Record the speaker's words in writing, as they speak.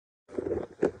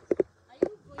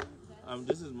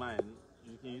This is mine.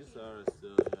 You can use ours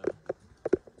still. Yeah.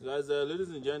 Guys, ladies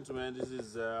and gentlemen,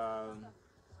 these are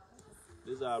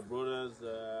our brothers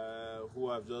who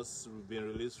have just been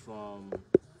released from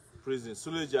prison,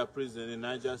 Suleja prison in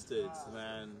Niger State.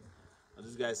 Man,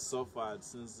 these guys suffered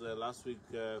since last week,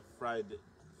 Friday,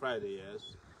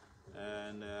 yes.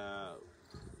 And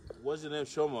what's your name?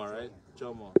 Shomo, right?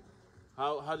 Shomo.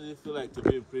 How did it feel like to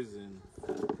be in prison?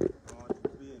 To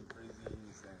be in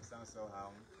prison sounds so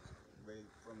hard. But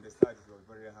from the start it was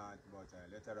very hard, but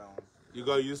later on you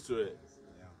got used to it.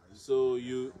 Yeah. So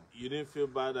you didn't feel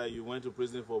bad that you went to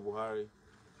prison for Buhari?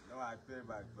 No, I feel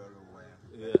bad very well.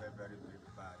 Yeah. Very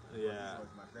bad. Yeah. This was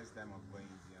my first time of going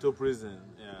to prison.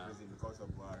 Yeah. Prison because of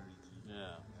Buhari.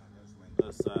 Yeah.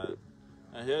 That's sad.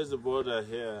 And here's the brother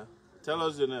here. Tell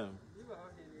us your name.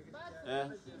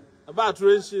 About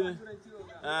Renshi.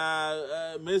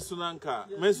 Mesunanka.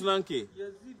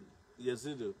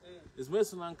 Yazidu. It's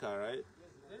Mesunanka, right?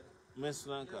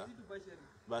 Mesunanka.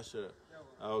 Bashir.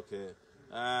 Okay.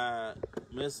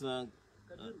 Mesunanka.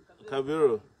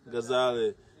 Kabiru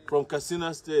Ghazali from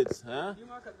Katsina State. Huh?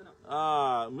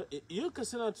 You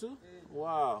Katsina too?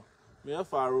 Wow. Mia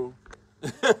Faru.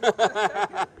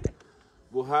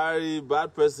 Buhari,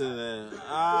 bad person.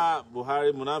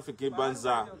 Buhari, Munafiki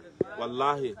Banza.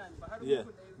 Wallahi. Yeah.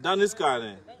 Danis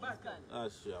Kane.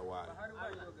 Why?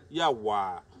 Yeah,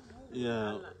 why?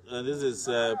 Yeah. And this is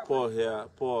Paul here.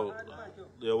 Paul,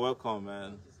 you're welcome,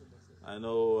 man. I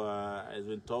know it's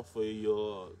been tough for you.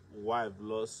 Your wife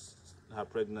lost her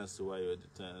pregnancy while you were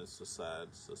detained. It's so sad,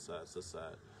 so sad, so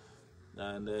sad.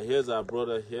 And here's our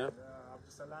brother here.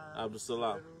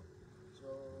 Abdusalam.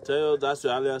 Tell you that's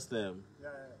your alias name. Yeah,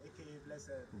 aka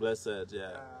Blessed. Blessed,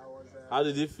 yeah. How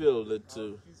did you feel? I feel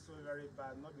so very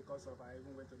bad, not because of I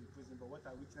even went to the prison, but what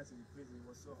I witnessed in the prison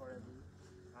was so horrible.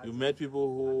 You met people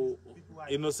who,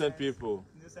 innocent people.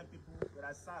 Innocent people,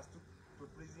 but SARS took to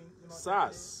prison. You know,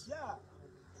 SARS? Yeah.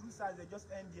 Through SARS, they just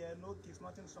end there, no case,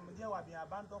 nothing. Some of them have been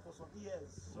abandoned for some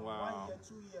years. Some 1 year,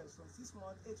 2 years, some 6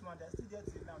 months, 8 months, they're still there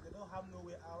till now. They don't have no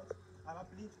way out. I'm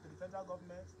appealing to the federal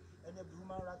government, any of the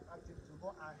human rights activists to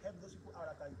go and help those people out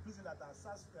that are in prison that are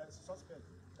suspect.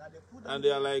 That they put them and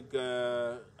they are like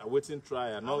awaiting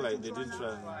trial, not like they didn't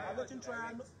try. Awaiting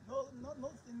trial,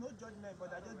 no judgment,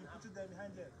 but I just be putting them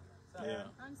behind there. Yeah.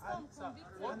 And some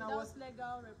convicted without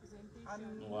legal representation.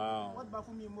 And wow. What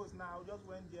baffled me most now, I just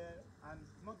went there and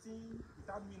nothing,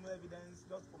 without me, no evidence,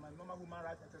 just for my normal human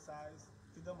rights exercise,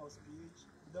 freedom of speech,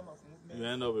 freedom of movement. You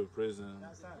end up in prison.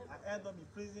 I end up in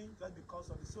prison just because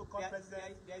of the so-called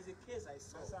president. There is a case I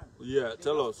saw. Yeah,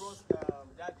 tell us.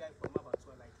 That guy from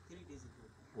Abuja like 3 days ago.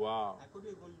 Wow. I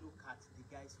couldn't even look at the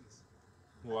guy's face.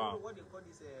 Wow. I don't know what they call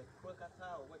this,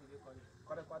 Kolkata, or what do they call it?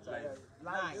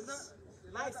 Lies.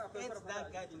 Lies ate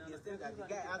that guy to the extent that the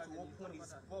guy had to open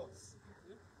his box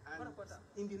and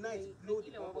in the night blow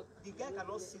the bomb. The guy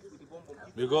cannot sit with the bomb.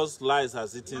 Because lies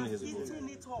has eaten his bones. bone. Eating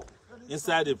it up.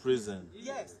 Inside the prison.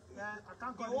 Yes. Yeah, I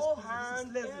can't the call whole this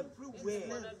hand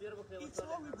everywhere. It's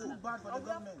horrible. Too bad for the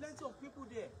government. Plenty of people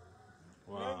there.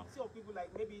 Wow. Plenty of people, like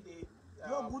maybe they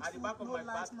no good at the back food, of no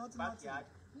my lights, backyard.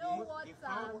 No water.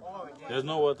 There's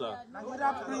no water.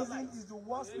 Nigeria prison is the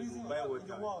worst prison in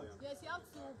the world. Yes, you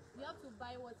have to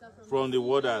buy water from the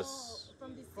warders.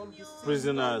 From the senior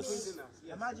prisoners.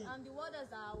 Yes. Imagine. And the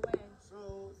warders are aware.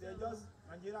 So they just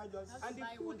Nigeria just. And the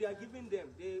food they are giving them,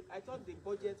 I thought the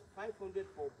budget 500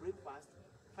 for breakfast,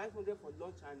 500 for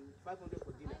lunch, and 500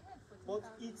 for dinner. But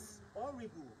it's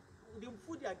horrible. The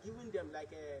food they are giving them,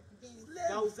 like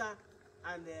gauza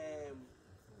and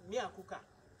miakuka.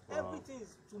 Wow. Everything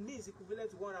is, to me, is equivalent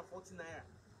to 140 naira.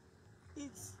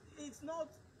 It's not,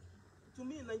 to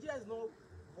me, Nigeria is not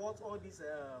worth all this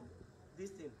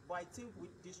thing. But I think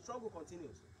the struggle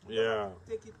continues. Yeah.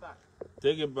 Take it back.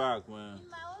 Take it back, man. In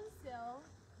my own cell,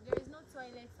 there is no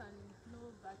toilets and no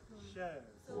bathroom. Sure.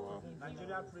 So wow.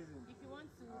 Nigeria prison. If you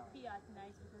want to pee at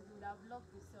night, because you would have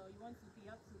locked the cell, you want to pee,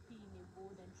 you have to pee in a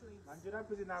bowl and throw it. Nigeria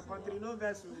prison, our country, no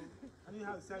vessel. And you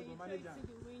have to go manage to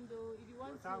the window. If you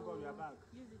want to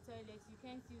use the toilet, you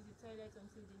can't use the toilet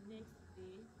until the next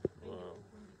day when you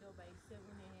open the door by 7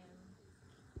 a.m.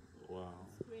 Wow.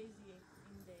 It's crazy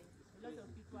in there. A lot of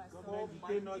people are government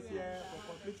detain us here for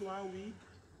complete 1 week.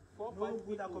 No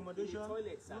good accommodation, no good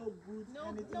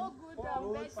anything. No good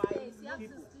bed space. You have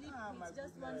to sleep with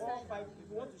just one side. If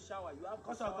you want to shower, you have to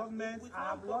because of government, I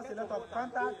have lost a lot of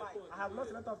contact. I have lost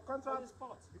a lot of contracts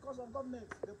because of government.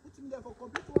 They put me there for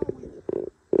complete 1 week.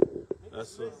 That's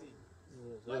so.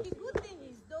 But the good thing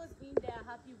is those in there are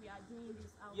happy we are doing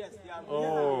this out yes, here. They are.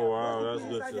 Oh, wow, that's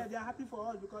good. They are happy for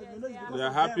us because you know they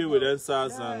are happy with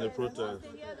NSAS and the protest. Once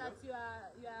they hear that you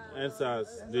are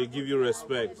answers, they give you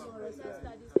respect. Protester,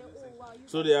 they say, oh wow, you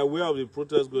So they are aware of the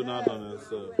protest going out on us.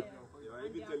 So. They are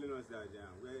even telling us that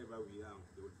wherever we are,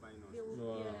 they will find us.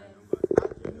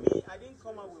 Me, I didn't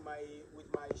come out with my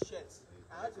shirt.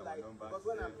 I had to like, because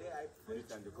when I'm there, I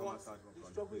preach what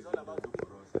the struggle is all about.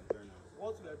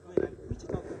 What we are doing, and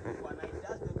reaching out to people, and I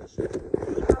dash them the shirt.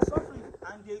 You are suffering,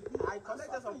 and I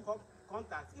collected some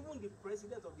contacts. Even the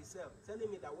president of the cell telling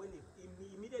me that when he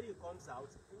immediately comes out,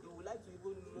 he would like to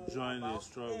even know join about the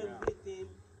struggle. everything,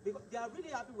 because they are really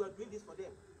happy we are doing this for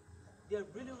them. They are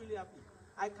really, really happy.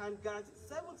 I can guarantee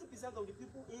 70% of the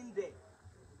people in there,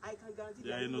 I can guarantee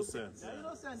they are innocent. They are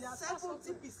innocent. They are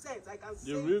 70%. I can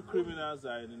say. The real criminals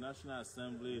are in the National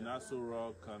Assembly, in Aso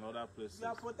Rock, and other places. We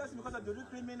are protesting because of the real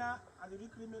criminal, and the real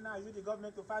criminal is the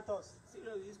government to fight us.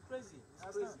 Seriously, it's crazy.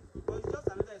 It's crazy. But it's just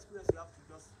another experience you have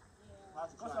to just.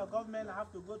 Because of government, I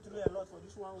have to go through a lot for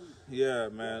this 1 week. Yeah,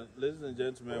 man. Ladies and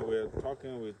gentlemen, we're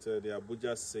talking with the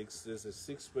Abuja 6. There's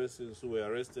 6 persons who were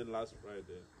arrested last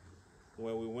Friday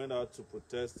when we went out to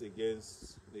protest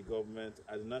against the government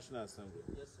at the National Assembly.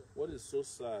 Yes, sir. What is so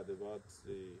sad about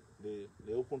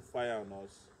they opened fire on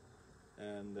us,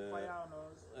 and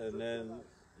then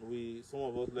some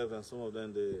of us left, and some of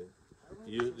them they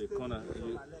corner.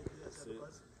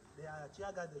 Because they are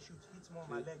tear gas, they shoot, hit more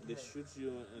my leg. They shoot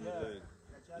you in the leg.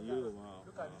 You, wow.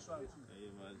 Look at this one too. Can you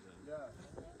imagine?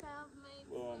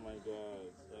 Yeah. Oh my God,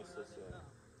 that's so sad.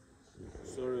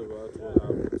 Sorry about what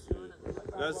happened to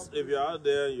you. If you're out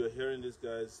there, you're hearing this,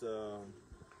 guys.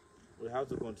 We have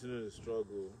to continue the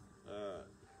struggle.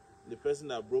 The person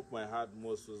that broke my heart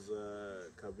most was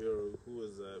Kabiru, who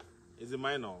was is a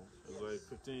minor. He was like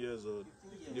 15 years old.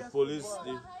 The police,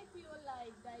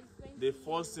 they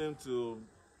forced him to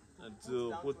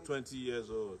put 20 years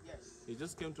old. He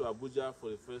just came to Abuja for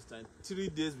the first time 3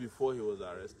 days before he was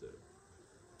arrested.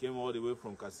 Came all the way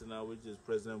from Katsina, which is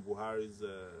President Buhari's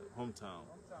hometown,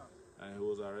 and he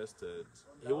was arrested.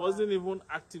 He wasn't even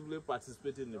actively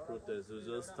participating in the protest. He was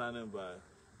just standing by.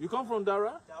 You come from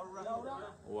Dara?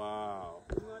 Wow.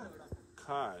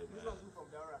 Kai, man.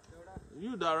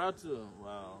 You Dara too?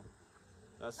 Wow.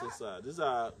 That's so sad.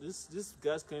 These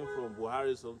guys came from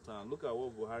Buhari's hometown. Look at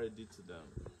what Buhari did to them.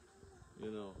 You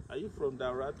know, are you from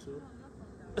Dara too?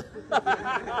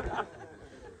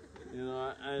 You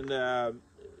know, and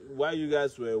while you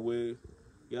guys were away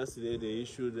yesterday, they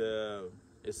issued a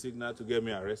signal to get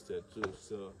me arrested too.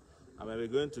 So I may be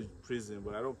going to prison,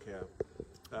 but I don't care.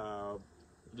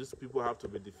 These people have to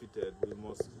be defeated. We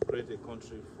must create a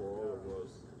country for all of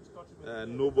us.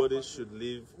 Nobody should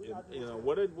live in, you know,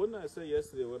 what I said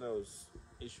yesterday when I was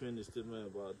issuing the statement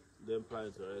about them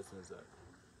planning to arrest us, that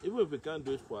even if we can't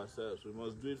do it for ourselves, we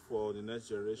must do it for the next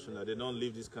generation, that they don't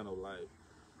live this kind of life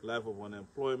of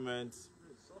unemployment,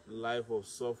 life of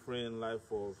suffering,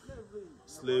 life of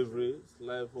slavery,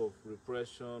 life of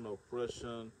repression,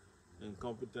 oppression,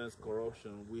 incompetence,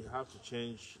 corruption. We have to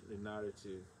change the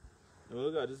narrative. And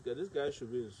look at this guy. This guy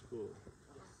should be in school.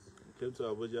 He came to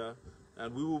Abuja,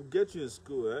 and we will get you in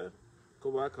school, eh?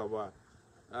 Kaba.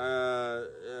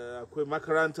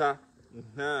 Makaranta.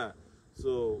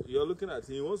 So you're looking at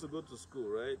him. He wants to go to school,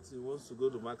 right? He wants to go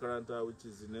to Makaranta, which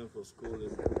is the name for school.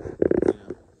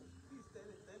 Yeah.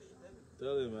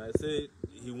 Tell him. I say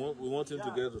we want him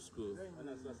to get to school.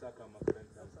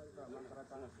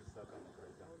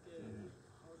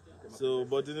 So,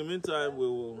 but in the meantime, we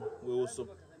will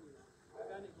support.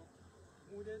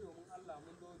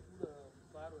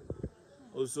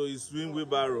 Oh, so he's swing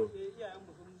wheelbarrow.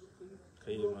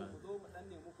 Can you imagine?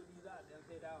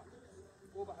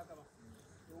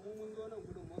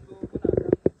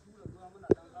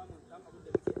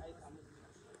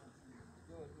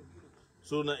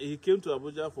 So now he came to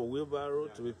Abuja for wheelbarrow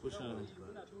to be pushing him.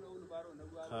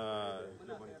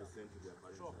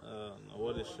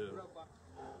 What a shame.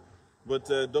 But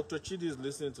Dr. Chidi is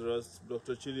listening to us.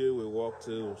 Dr. Chidi will walk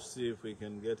to see if we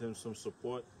can get him some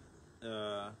support.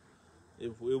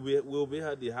 If we'll be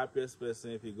the happiest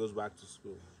person if he goes back to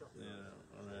school. Yeah,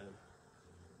 all right.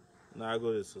 Now I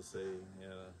go to society.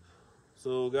 Yeah.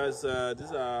 So guys,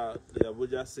 these are the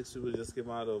Abuja 6 people just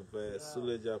came out of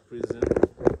Suleja prison,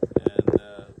 and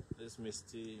this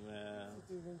Misty,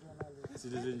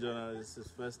 citizen journalist, his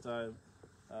first time.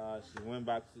 She went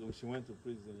to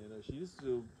prison. You know, she used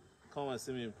to come and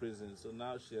see me in prison, so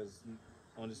now she has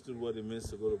understood what it means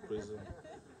to go to prison.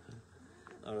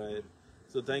 All right.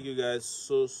 So thank you guys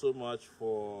so much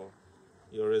for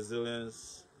your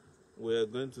resilience. We're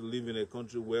going to live in a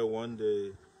country where one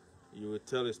day you will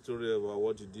tell a story about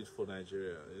what you did for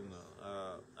Nigeria. You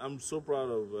know, I'm so proud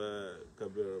of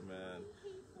Kabiru, man.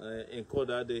 In court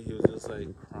that day, he was just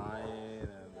like crying,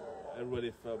 and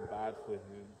everybody felt bad for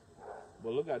him.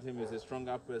 But look at him; he's a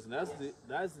stronger person. That's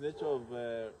the nature of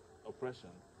oppression.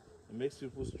 It makes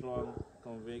people strong,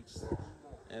 convicts.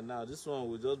 And now this one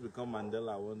will just become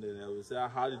Mandela one day. They will say,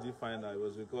 "How did he find out?" It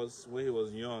was because when he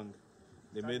was young,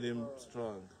 they made him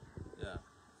strong. Yeah.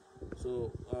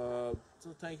 So, so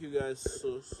thank you guys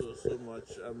so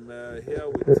much. I'm here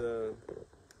with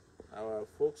our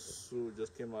folks who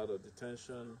just came out of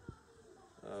detention.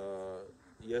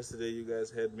 Yesterday, you guys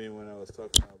heard me when I was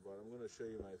talking about. I'm going to show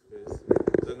you my face.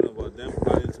 Talking about them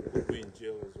planning to put me in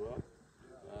jail as well.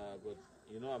 But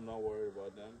you know, I'm not worried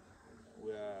about them.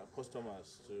 We are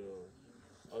customers to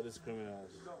all these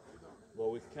criminals. But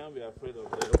we can't be afraid of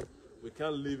them. We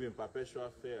can't live in perpetual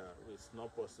fear. It's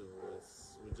not possible.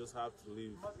 We just have to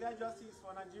live. Must get justice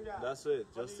for Nigeria. That's it.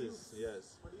 Justice.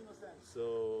 Yes. For the innocent.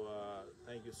 So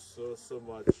thank you so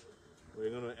much. We're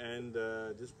going to end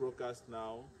this broadcast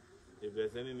now. If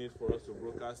there's any need for us to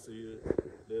broadcast to you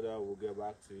later, we'll get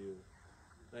back to you.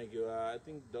 Thank you. I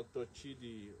think Dr.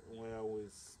 Chidi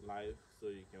is live, so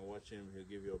you can watch him. He'll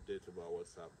give you updates about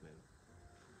what's happening.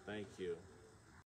 Thank you.